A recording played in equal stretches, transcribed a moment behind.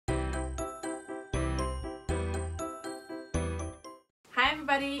Hi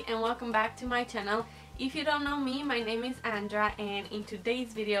everybody and welcome back to my channel. If you don't know me, my name is Andra and in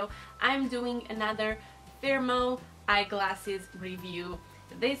today's video I'm doing another Firmoo eyeglasses review.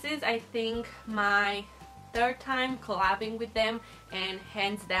 This is, I think, my third time collabing with them and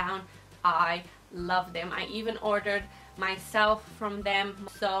hands down I love them. I even ordered myself from them. I'm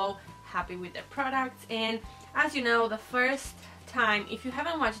so happy with their products, and as you know, the first time, if you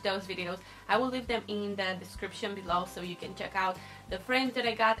haven't watched those videos, I will leave them in the description below so you can check out the frames that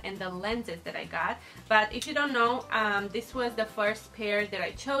I got and the lenses that I got. But if you don't know, this was the first pair that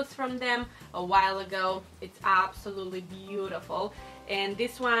I chose from them a while ago. It's absolutely beautiful, and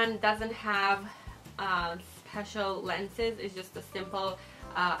this one doesn't have special lenses. It's just a simple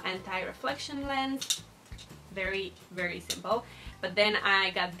anti-reflection lens. Very simple. But then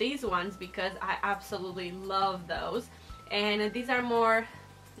I got these ones because I absolutely love those. And these are more,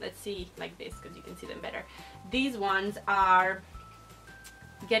 let's see, like this because you can see them better. These ones are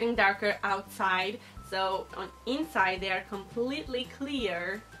getting darker outside, so on inside they are completely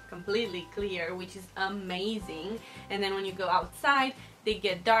clear, which is amazing. And then when you go outside they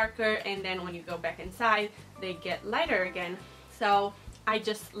get darker, and then when you go back inside they get lighter again. So I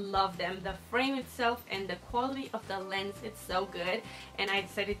just love them. The frame itself and the quality of the lens, it's so good. And I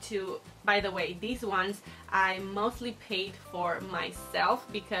decided to, by the way, these ones I mostly paid for myself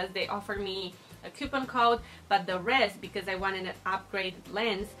because they offered me a coupon code, but the rest, because I wanted an upgraded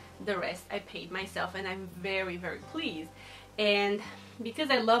lens, the rest I paid myself, and I'm very pleased. And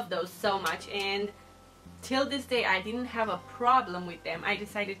because I love those so much, and till this day I didn't have a problem with them, I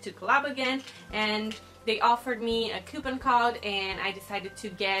decided to collab again, and they offered me a coupon code and I decided to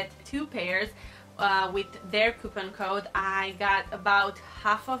get two pairs with their coupon code. I got about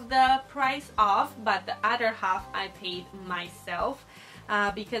half of the price off, but the other half I paid myself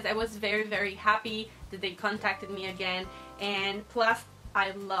because I was very happy that they contacted me again. And plus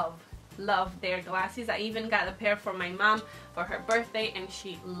I love their glasses. I even got a pair for my mom for her birthday and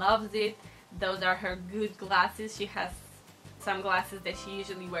she loves it. Those are her good glasses. She has some glasses that she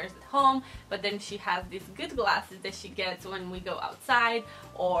usually wears at home, but then she has these good glasses that she gets when we go outside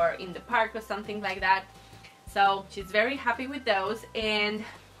or in the park or something like that. So she's very happy with those. And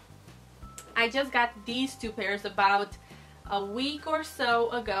I just got these two pairs about a week or so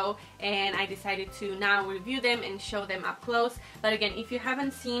ago, and I decided to now review them and show them up close. But again, if you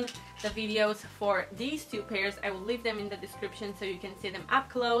haven't seen the videos for these two pairs, I will leave them in the description so you can see them up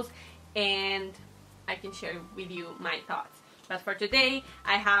close and I can share with you my thoughts. But for today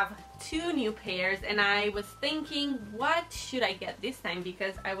I have two new pairs, and I was thinking, what should I get this time,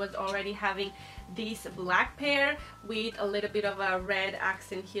 because I was already having this black pair with a little bit of a red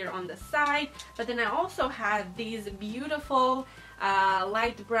accent here on the side, but then I also had these beautiful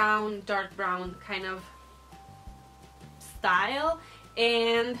light brown, dark brown kind of style,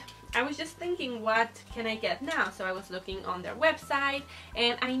 and I was just thinking, what can I get now? So I was looking on their website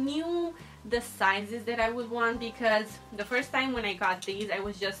and I knew the sizes that I would want, because the first time when I got these I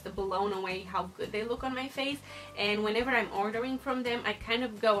was just blown away how good they look on my face. And whenever I'm ordering from them I kind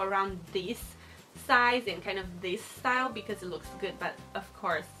of go around this size and kind of this style because it looks good, but of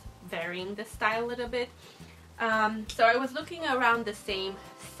course varying the style a little bit. So I was looking around the same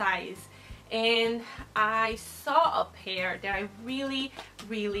size and I saw a pair that I really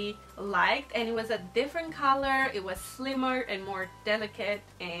liked, and it was a different color. It was slimmer and more delicate,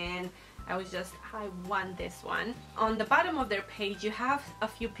 and I want this one. On the bottom of their page you have a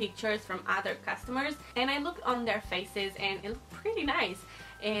few pictures from other customers, and I looked on their faces and it looked pretty nice,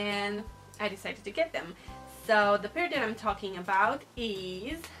 and I decided to get them. So the pair that I'm talking about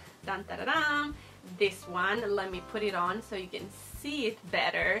is this one. Let me put it on so you can see it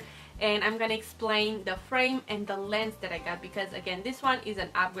better, and I'm gonna explain the frame and the lens that I got, because again this one is an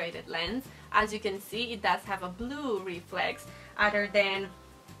upgraded lens. As you can see, it does have a blue reflex other than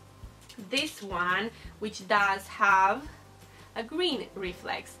this one, which does have a green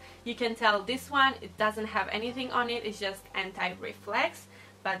reflex. You can tell this one, it doesn't have anything on it, it's just anti-reflex,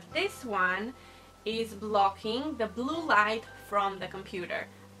 but this one is blocking the blue light from the computer.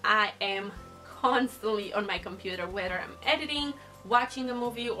 I am constantly on my computer, whether I'm editing, watching a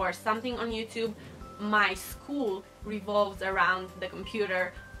movie or something on YouTube. My school revolves around the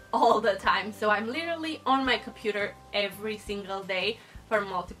computer all the time, so I'm literally on my computer every single day for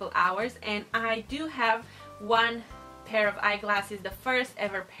multiple hours. And I do have one pair of eyeglasses, the first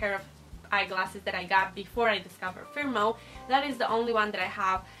ever pair of eyeglasses that I got before I discovered Firmoo. That is the only one that I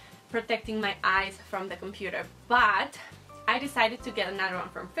have protecting my eyes from the computer, but I decided to get another one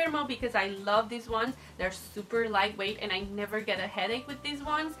from Firmoo because I love these ones. They're super lightweight and I never get a headache with these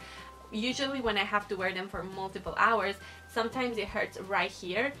ones. usually when I have to wear them for multiple hours, sometimes it hurts right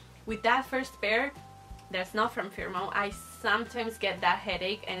here. With that first pair, that's not from Firmoo, I sometimes get that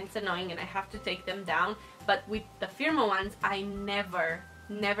headache and it's annoying and I have to take them down. But with the Firmoo ones, I never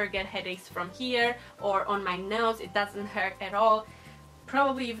get headaches from here or on my nose. It doesn't hurt at all.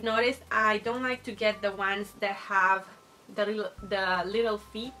 Probably you've noticed I don't like to get the ones that have the little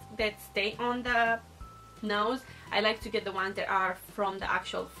feet that stay on the nose. I like to get the ones that are from the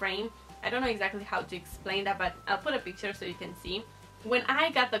actual frame. I don't know exactly how to explain that, but I'll put a picture so you can see. When I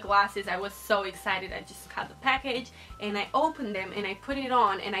got the glasses, I was so excited. I just cut the package and I opened them and I put it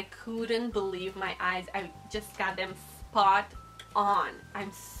on and I couldn't believe my eyes. I just got them spot on.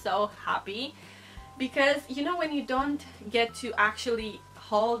 I'm so happy because, you know, when you don't get to actually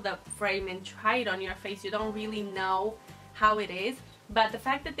hold the frame and try it on your face, you don't really know how it is. But the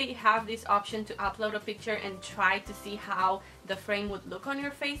fact that they have this option to upload a picture and try to see how the frame would look on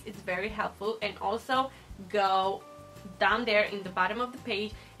your face is very helpful. And also go down there in the bottom of the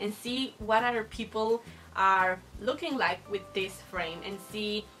page and see what other people are looking like with this frame, and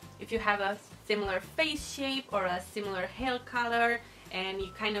see if you have a similar face shape or a similar hair color and you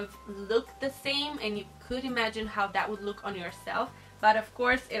kind of look the same, and you could imagine how that would look on yourself. But of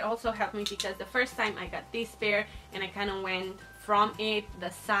course it also helped me because the first time I got this pair and I kind of went from it, the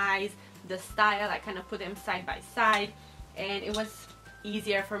size, the style, I kind of put them side by side, and it was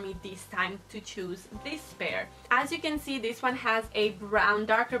easier for me this time to choose this pair. As you can see, this one has a brown,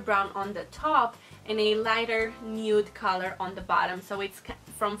 darker brown on the top and a lighter nude color on the bottom. So it's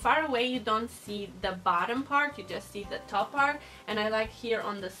from far away, you don't see the bottom part, you just see the top part. And I like here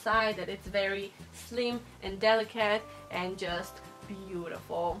on the side that it's very slim and delicate and just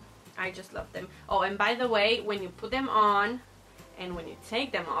beautiful. I just love them. Oh, and by the way, when you put them on and when you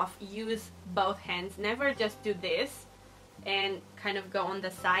take them off, use both hands. Never just do this and kind of go on the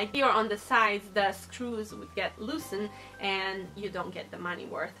side. Here on the sides, the screws would get loosened and you don't get the money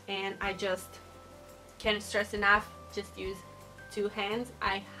worth. And I just can't stress enough, just use two hands.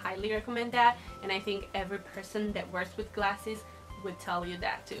 I highly recommend that, and I think every person that works with glasses would tell you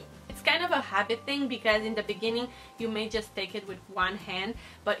that too. It's kind of a habit thing because in the beginning you may just take it with one hand,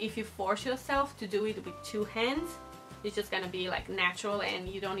 but if you force yourself to do it with two hands, it's just gonna be like natural and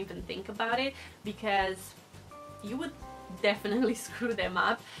you don't even think about it, because you would definitely screw them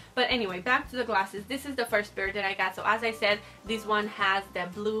up. But anyway, back to the glasses. This is the first pair that I got. So as I said, this one has the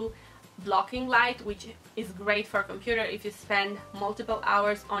blue blocking light, which is great for a computer if you spend multiple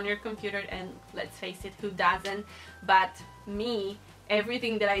hours on your computer, and let's face it, who doesn't? But me,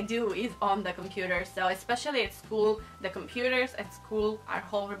 everything that I do is on the computer. So especially at school, the computers at school are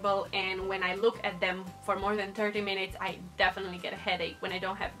horrible, and when I look at them for more than 30 minutes, I definitely get a headache when I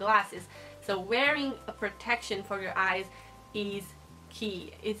don't have glasses. So wearing a protection for your eyes is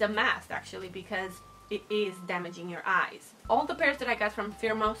key. It's a must actually, because it is damaging your eyes. All the pairs that I got from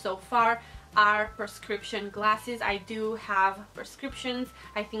Firmoo so far are prescription glasses. I do have prescriptions.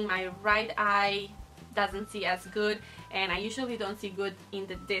 I think my right eye doesn't see as good, and I usually don't see good in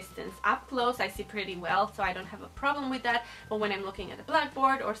the distance. Up close I see pretty well, so I don't have a problem with that, but when I'm looking at a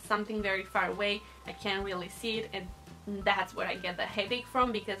blackboard or something very far away, I can't really see it, and that's where I get the headache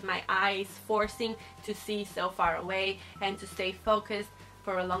from, because my eye is forcing to see so far away and to stay focused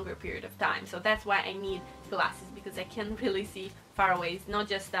for a longer period of time. So that's why I need glasses, because I can't really see far away. It's not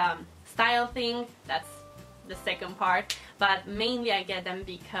just a style thing, that's the second part, but mainly I get them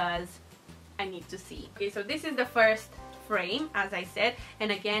because I need to see. Okay, so this is the first frame, as I said,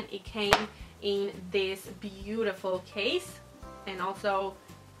 and again it came in this beautiful case, and also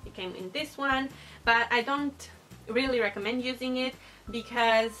it came in this one, but I don't really recommend using it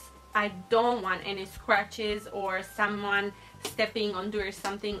because I don't want any scratches or someone stepping on doing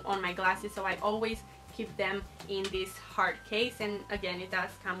something on my glasses, so I always keep them in this hard case. And again, it does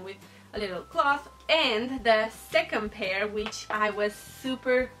come with a little cloth. And the second pair, which I was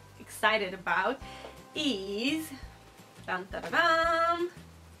super excited about, is dun, dun, dun, dun,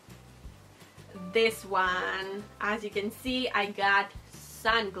 this one. As you can see, I got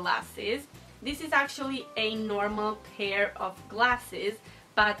sunglasses. This is actually a normal pair of glasses,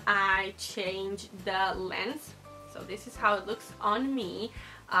 but I changed the lens. So this is how it looks on me.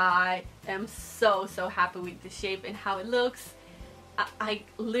 I am so happy with the shape and how it looks. I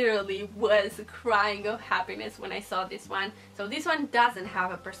literally was crying of happiness when I saw this one. So this one doesn't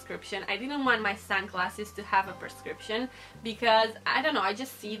have a prescription. I didn't want my sunglasses to have a prescription because, I don't know, I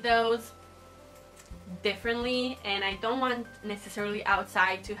just see those differently, and I don't want necessarily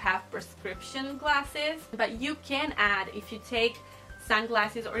outside to have prescription glasses. But you can add, if you take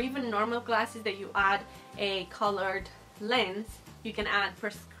sunglasses or even normal glasses, that you add a colored lens You can add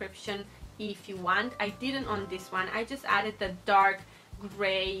prescription if you want. I didn't on this one. I just added the dark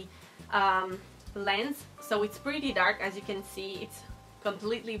gray lens, so it's pretty dark. As you can see, it's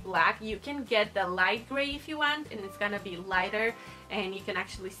completely black. You can get the light gray if you want, and it's gonna be lighter and you can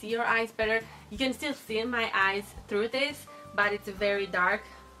actually see your eyes better. You can still see my eyes through this, but it's very dark.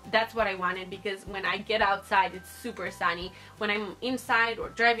 That's what I wanted, because when I get outside it's super sunny. When I'm inside or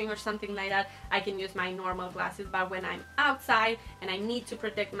driving or something like that, I can use my normal glasses, but when I'm outside and I need to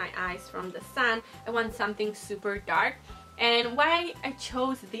protect my eyes from the sun, I want something super dark. And why I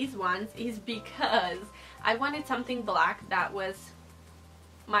chose these ones is because I wanted something black. That was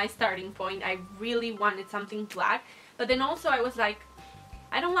my starting point. I really wanted something black, but then also I was like,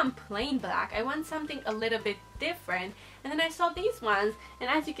 I don't want plain black, I want something a little bit different. And then I saw these ones, and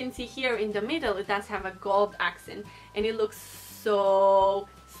as you can see here in the middle, it does have a gold accent, and it looks so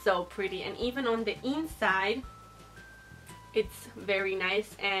pretty. And even on the inside, it's very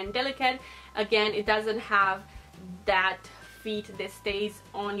nice and delicate. Again, it doesn't have that feet that stays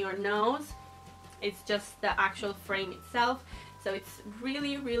on your nose, it's just the actual frame itself. So it's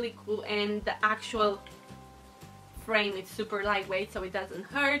really cool, and the actual frame is super lightweight, so it doesn't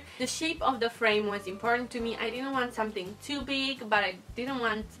hurt. The shape of the frame was important to me. I didn't want something too big, but I didn't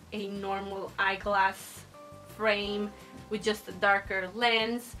want a normal eyeglass frame with just a darker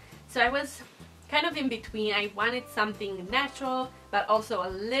lens. So I was kind of in between. I wanted something natural but also a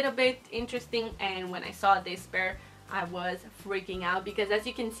little bit interesting, and when I saw this pair I was freaking out, because as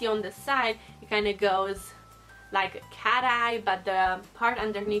you can see on the side, it kind of goes like a cat eye, but the part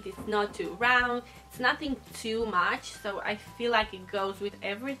underneath is not too round. It's nothing too much, so I feel like it goes with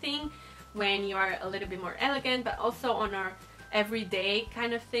everything when you are a little bit more elegant, but also on our everyday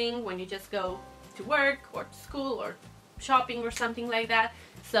kind of thing when you just go to work or to school or shopping or something like that.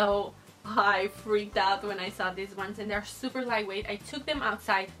 So I freaked out when I saw these ones, and they're super lightweight. I took them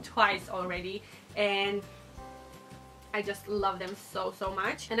outside twice already, and I just love them so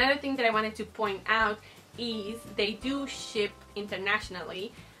much. Another thing that I wanted to point out is they do ship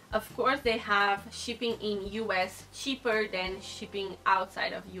internationally. Of course, they have shipping in US cheaper than shipping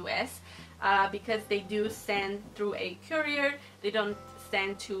outside of US, because they do send through a courier. They don't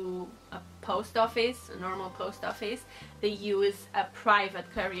send to a post office, a normal post office. They use a private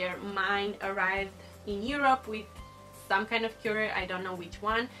courier. Mine arrived in Europe with some kind of courier, I don't know which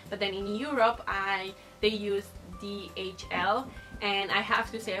one, but then in Europe they used DHL, and I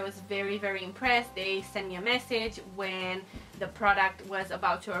have to say I was very impressed. They sent me a message when the product was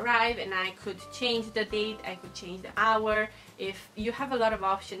about to arrive, and I could change the date, I could change the hour. If you have a lot of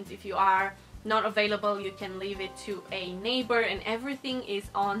options, if you are not available, you can leave it to a neighbor, and everything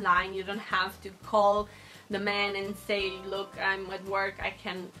is online. You don't have to call the man and say, look, I'm at work, I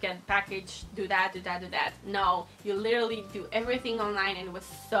can get package, do that. No, you literally do everything online, and it was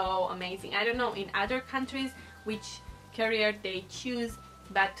so amazing. I don't know in other countries which courier they choose,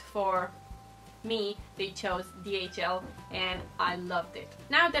 but for me they chose DHL, and I loved it.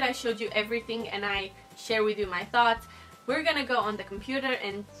 Now that I showed you everything and I share with you my thoughts, we're gonna go on the computer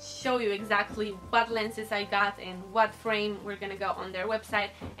and show you exactly what lenses I got and what frame. We're gonna go on their website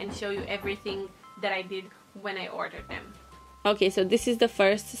and show you everything that I did when I ordered them. Okay, so this is the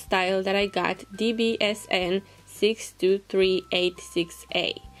first style that I got, DBSN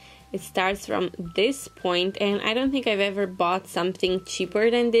 62386A. It starts from this point, and I don't think I've ever bought something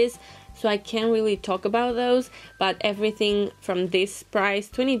cheaper than this, so I can't really talk about those, but everything from this price,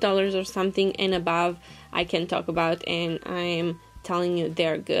 $20 or something and above, I can talk about, and I'm telling you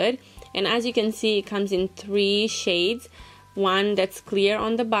they're good. And as you can see, it comes in 3 shades. One that's clear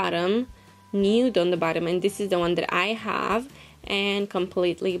on the bottom, nude on the bottom, and this is the one that I have, and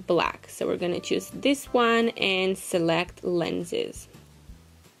completely black. So we're gonna choose this one and select lenses.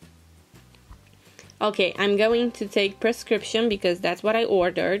 Okay, I'm going to take prescription because that's what I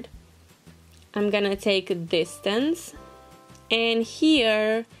ordered. I'm gonna take distance, and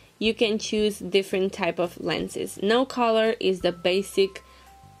here you can choose different type of lenses. No color is the basic,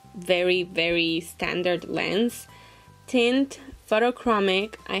 very standard lens. Tint,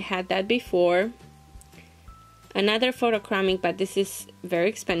 photochromic, I had that before. Another photochromic, but this is very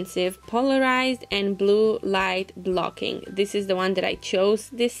expensive. Polarized and blue light blocking. This is the one that I chose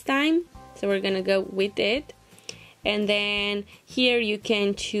this time, so we're gonna go with it. And then here you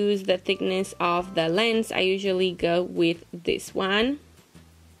can choose the thickness of the lens. I usually go with this one.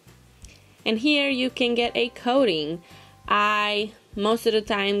 And here you can get a coating. I most of the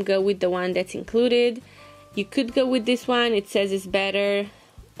time go with the one that's included. You could go with this one, it says it's better,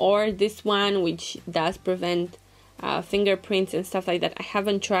 or this one which does prevent fingerprints and stuff like that. I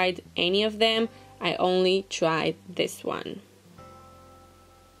haven't tried any of them, I only tried this one.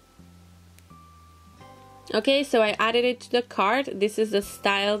 Okay, so I added it to the cart. This is the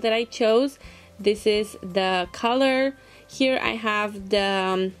style that I chose. This is the color. Here I have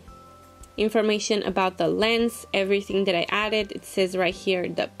the information about the lens, everything that I added. It says right here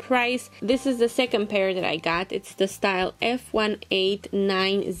the price. This is the second pair that I got. It's the style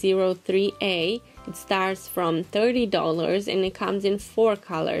F18903A. It starts from $30 and it comes in 4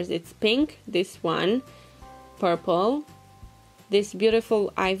 colors. It's pink, this one, purple, this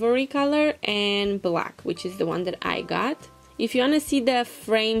beautiful ivory color, and black, which is the one that I got. If you want to see the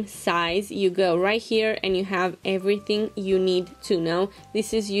frame size, you go right here and you have everything you need to know.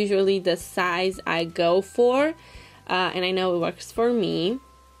 This is usually the size I go for, and I know it works for me.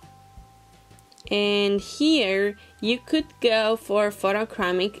 And here you could go for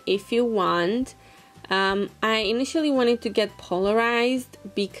photochromic if you want. I initially wanted to get polarized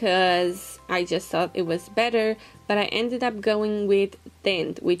because I just thought it was better, but I ended up going with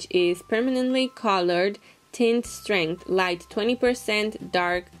tint, which is permanently colored, tint strength, light 20%,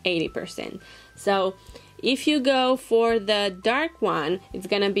 dark 80%. So if you go for the dark one, it's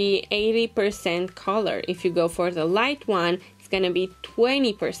gonna be 80% color. If you go for the light one, it's gonna be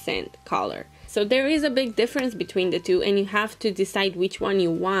 20% color. So there is a big difference between the two, and you have to decide which one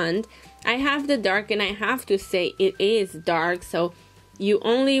you want. I have the dark, and I have to say it is dark, so you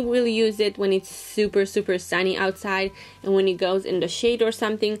only will use it when it's super sunny outside, and when it goes in the shade or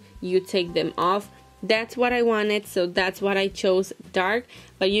something, you take them off. That's what I wanted, so that's what I chose, dark,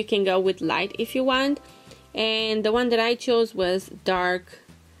 but you can go with light if you want. And the one that I chose was dark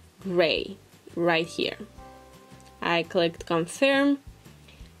gray right here. I clicked confirm.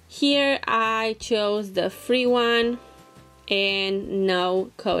 Here I chose the free one and no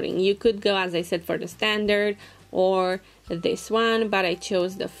coating. You could go, as I said, for the standard or this one, but I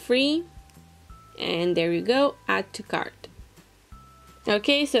chose the free, and there you go, add to cart.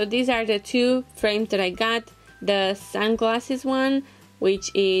 Okay, so these are the two frames that I got. The sunglasses one, which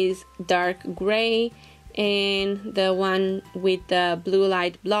is dark gray, and the one with the blue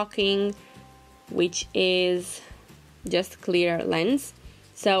light blocking, which is just clear lens.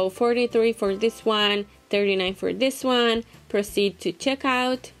 So 43 for this one, 39 for this one. Proceed to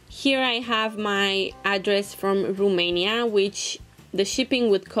checkout. Here I have my address from Romania, which the shipping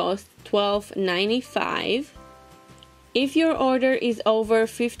would cost $12.95. If your order is over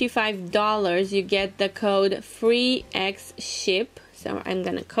 $55, you get the code FREEXSHIP. So I'm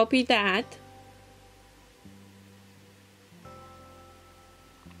gonna copy that.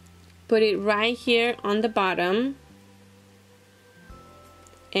 Put it right here on the bottom.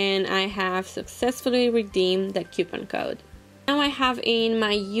 And I have successfully redeemed the coupon code. Now I have in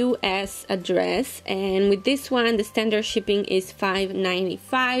my US address, and with this one the standard shipping is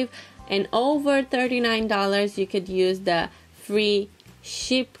 $5.95, and over $39 you could use the free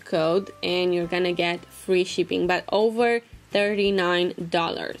ship code and you're gonna get free shipping, but over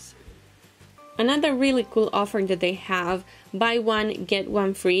 $39. Another really cool offer that they have, buy one get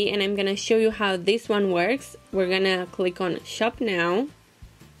one free, and I'm gonna show you how this one works. We're gonna click on shop now.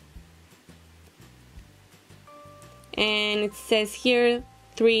 And it says here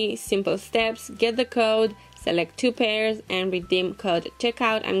 3 simple steps. Get the code, select 2 pairs, and redeem code at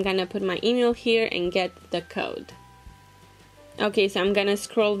checkout. I'm gonna put my email here and get the code. Okay, so I'm gonna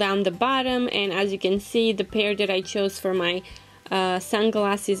scroll down the bottom, and as you can see, the pair that I chose for my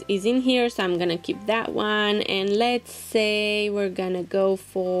sunglasses is in here, so I'm gonna keep that one. And let's say we're gonna go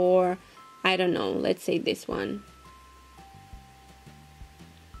for, I don't know, let's say this one.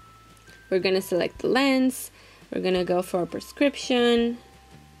 We're gonna select the lens. We're gonna go for prescription,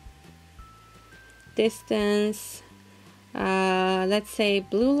 distance, let's say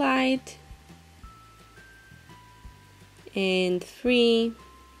blue light, and free,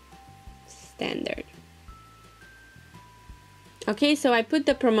 standard. Okay, so I put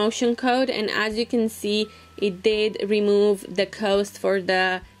the promotion code, and as you can see, it did remove the cost for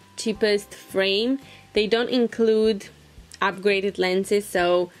the cheapest frame. They don't include upgraded lenses,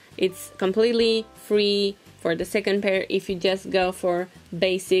 so it's completely free for the second pair if you just go for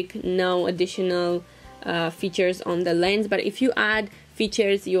basic, no additional features on the lens. But if you add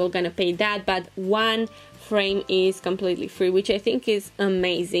features, you're gonna pay that, but one frame is completely free, which I think is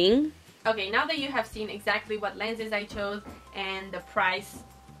amazing. Okay, now that you have seen exactly what lenses I chose and the price,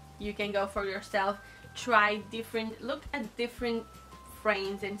 you can go for yourself, look at different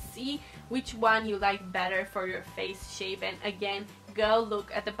frames and see which one you like better for your face shape. And again, go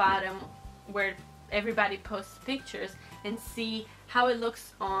look at the bottom where everybody posts pictures and see how it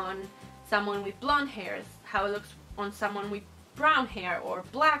looks on someone with blonde hairs, how it looks on someone with brown hair or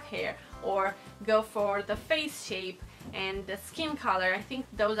black hair, or go for the face shape and the skin color. I think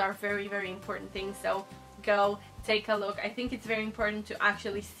those are very important things, so go take a look. I think it's very important to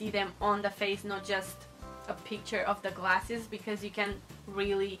actually see them on the face, not just a picture of the glasses, because you can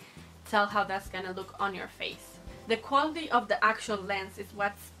really tell how that's gonna look on your face. The quality of the actual lens is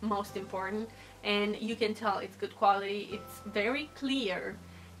what's most important, and you can tell it's good quality. It's very clear,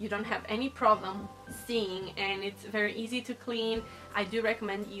 you don't have any problem seeing, and it's very easy to clean. I do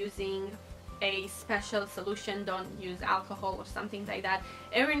recommend using a special solution. Don't use alcohol or something like that.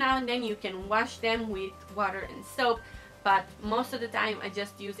 Every now and then you can wash them with water and soap, but most of the time I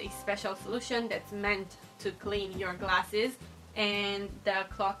just use a special solution that's meant to clean your glasses and the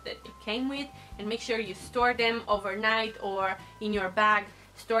cloth that it came with. And make sure you store them overnight or in your bag.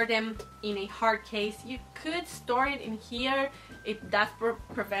 Store them in a hard case. You could store it in here. It does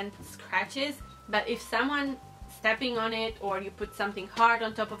prevent scratches, but if someone stepping on it or you put something hard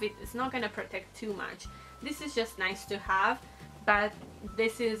on top of it, it's not going to protect too much. This is just nice to have, but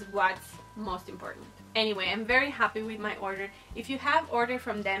this is what's most important. Anyway, I'm very happy with my order. If you have ordered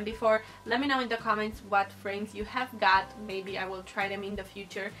from them before, let me know in the comments what frames you have got. Maybe I will try them in the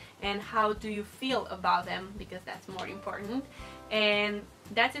future, and how do you feel about them, because that's more important. And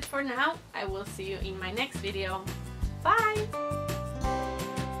that's it for now. I will see you in my next video. Bye!